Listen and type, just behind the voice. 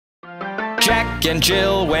Jack and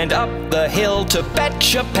Jill went up the hill to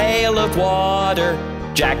fetch a pail of water.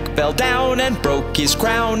 Jack fell down and broke his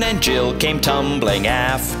crown, and Jill came tumbling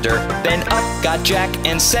after. Then up got Jack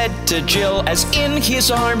and said to Jill, as in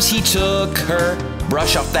his arms he took her,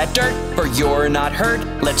 brush off that dirt, for you're not hurt.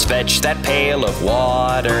 Let's fetch that pail of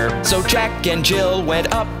water. So Jack and Jill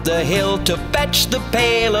went up the hill to fetch the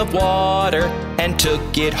pail of water, and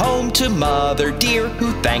took it home to Mother dear,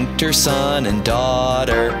 who thanked her son and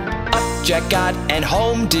daughter. Up Jack got and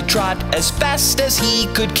home did trot, as fast as he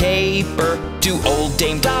could caper, to old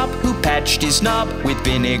Dame Dob, who patched his knob with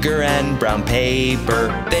vinegar and brown paper.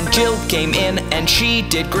 Then Jill came in and she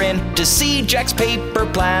did grin to see Jack's paper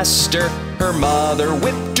plaster. Her mother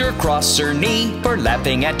whipped her across her knee for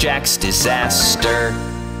laughing at Jack's disaster.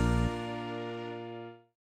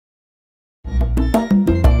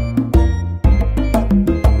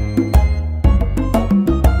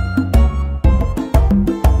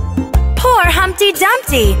 Poor Humpty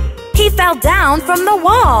Dumpty! He fell down from the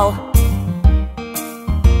wall.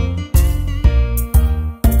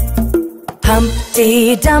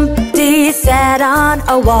 Humpty Dumpty sat on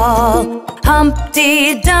a wall.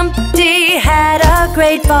 Humpty Dumpty had a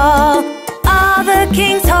great fall. All the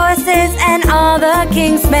king's horses and all the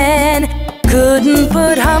king's men couldn't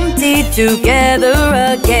put Humpty together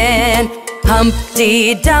again.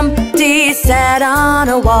 Humpty Dumpty sat on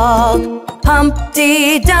a wall.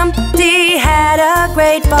 Humpty Dumpty had a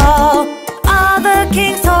great fall. All the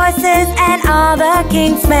king's horses and all the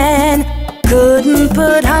king's men couldn't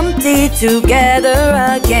put Humpty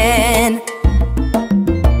together again.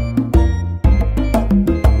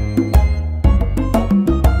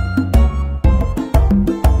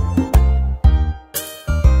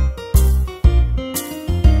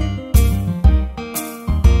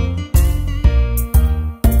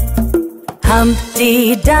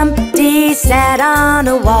 Humpty Dumpty sat on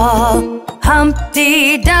a wall.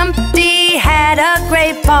 Humpty Dumpty had a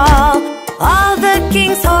great fall. All the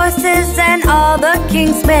king's horses and all the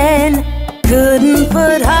king's men couldn't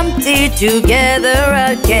put Humpty together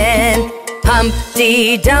again.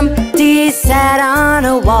 Humpty Dumpty sat on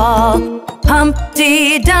a wall.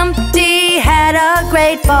 Humpty Dumpty had a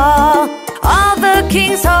great fall. All the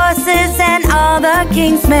king's horses and all the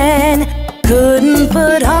king's men couldn't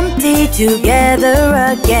put Humpty together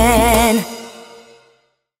again.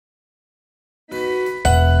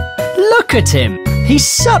 Look at him! He's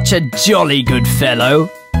such a jolly good fellow.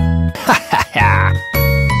 Ha ha ha!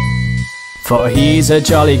 For he's a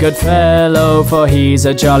jolly good fellow, for he's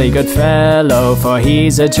a jolly good fellow, for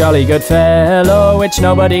he's a jolly good fellow, which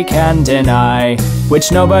nobody can deny,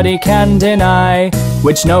 which nobody can deny,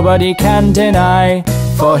 which nobody can deny.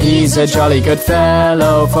 For he's a jolly good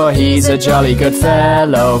fellow, for he's a jolly good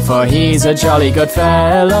fellow, for he's a jolly good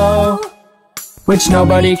fellow, which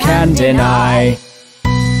nobody can deny.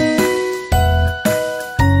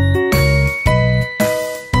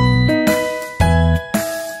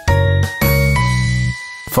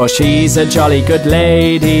 For she's a jolly good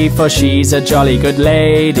lady, for she's a jolly good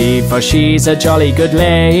lady, for she's a jolly good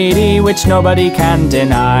lady, which nobody can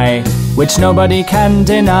deny, which nobody can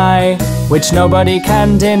deny, which nobody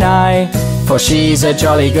can deny. For she's a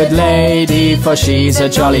jolly good lady, for she's a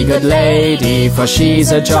jolly good lady, for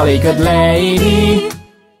she's a jolly good lady,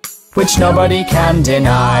 which nobody can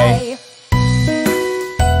deny.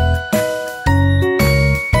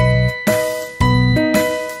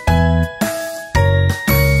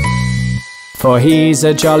 For he's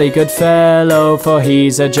a jolly good fellow, for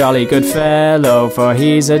he's a jolly good fellow, for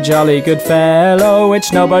he's a jolly good fellow,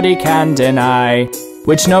 which nobody can deny,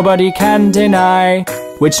 which nobody can deny,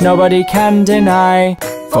 which nobody can deny.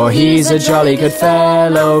 For he's a jolly good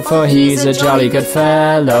fellow, for he's a jolly good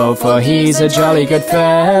fellow, for he's a jolly good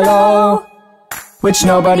fellow, which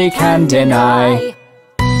nobody can deny.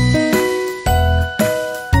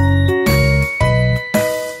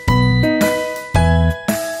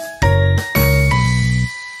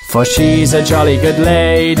 For she's a jolly good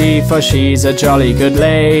lady, for she's a jolly good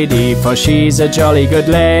lady, for she's a jolly good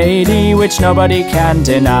lady, which nobody can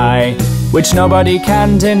deny, which nobody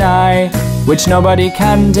can deny, which nobody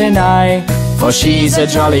can deny. For she's a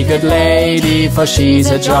jolly good lady, for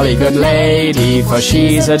she's a jolly good lady, for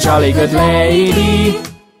she's a jolly good lady,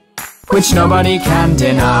 which nobody can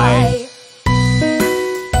deny.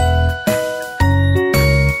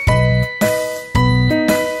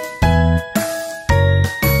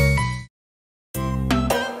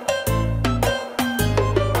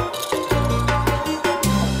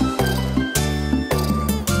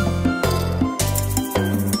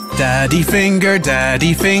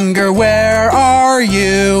 Daddy Finger, where are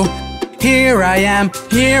you? Here I am,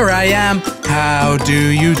 how do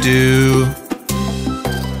you do?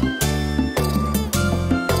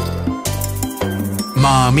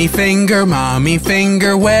 Mommy finger,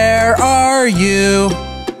 where are you?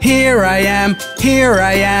 Here I am,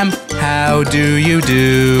 how do you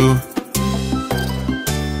do?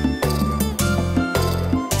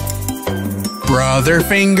 Brother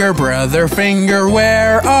finger,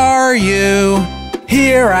 where are you?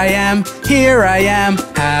 Here I am,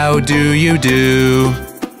 how do you do?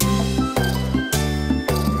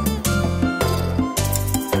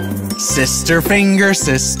 Sister finger,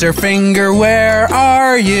 where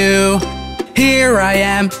are you? Here I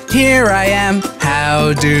am,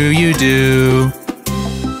 how do you do?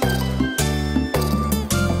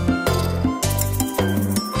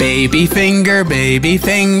 Baby finger,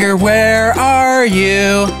 where are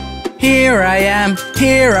you? Here I am,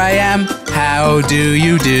 how do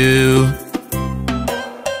you do?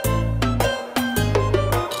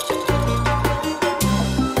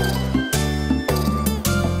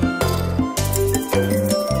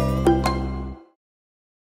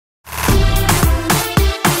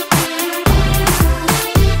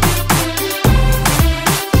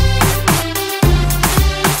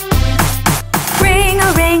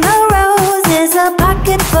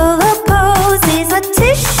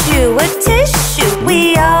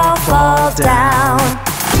 We all fall down.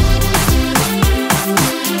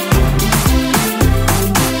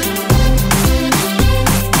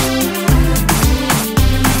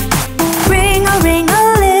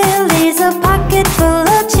 Ring-a-ling-a-lilies, a pocket full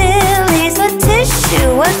of chilies, a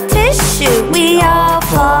tissue, we all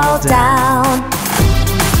fall down.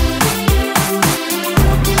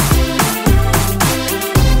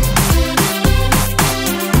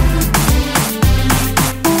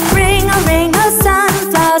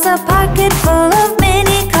 A pocket full of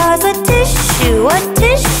mini cars, a tissue,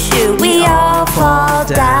 we all fall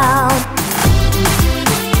down.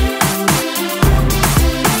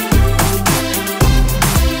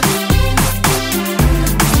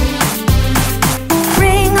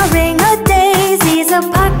 Ring-a-daisies, a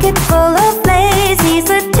pocket full of lazies,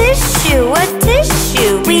 a tissue,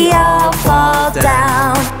 we all fall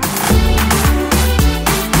down.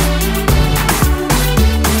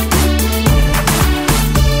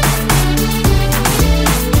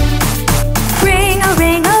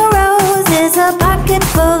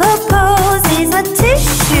 Full of posies, a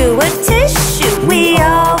tissue, we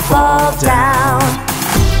all fall down.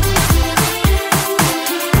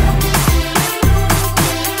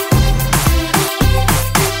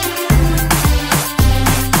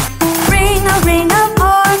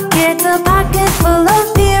 Ring-a-orchids, a pocket full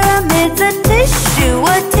of pyramids, a tissue,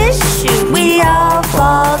 we all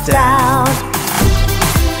fall down.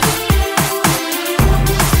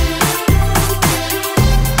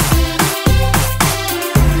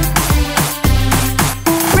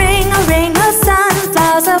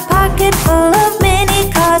 A pocket full of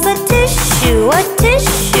mini cars, a tissue,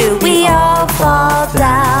 we all fall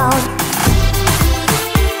down.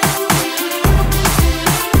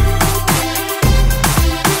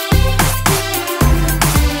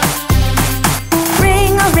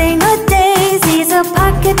 Ring-a-daisies, a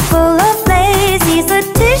pocket full of lazies, a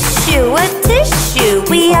tissue,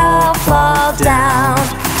 we all fall down.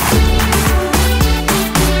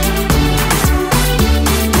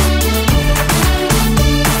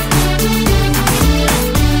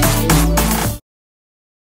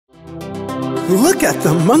 Look at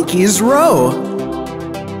the monkeys row!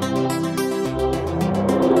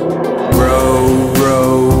 Row,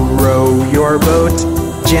 row, row your boat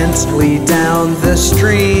gently down the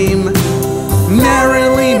stream.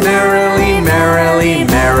 Merrily, merrily, merrily,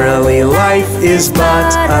 merrily, life is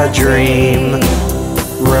but a dream.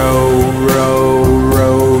 Row, row,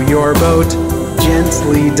 row your boat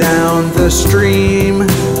gently down the stream.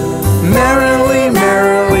 Merrily,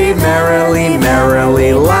 merrily, merrily,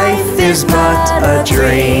 merrily, life is but a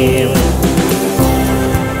dream.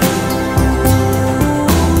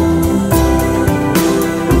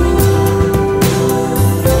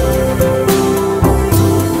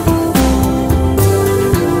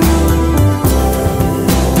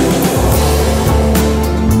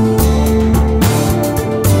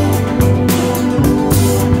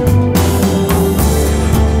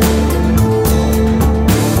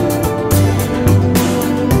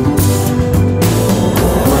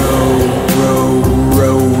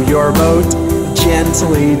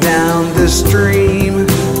 Gently down the stream.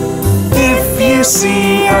 If you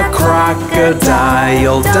see a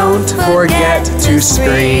crocodile, don't forget to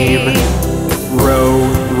scream. Row,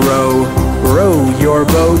 row, row your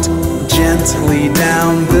boat gently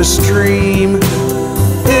down the stream.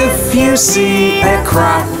 If you see a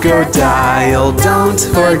crocodile, don't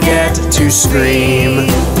forget to scream.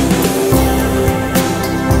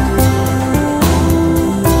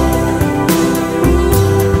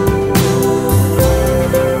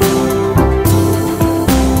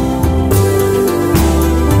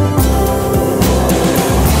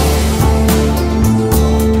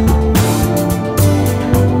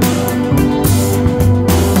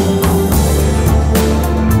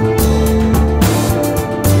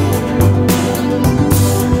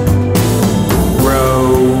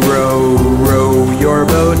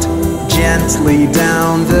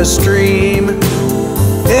 Down the stream.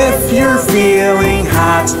 If you're feeling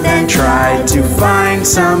hot, then try to find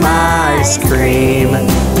some ice cream.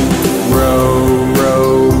 Row,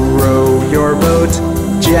 row, row your boat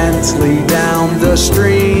gently down the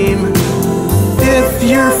stream. If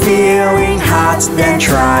you're feeling hot, then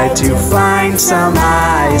try to find some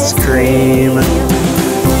ice cream.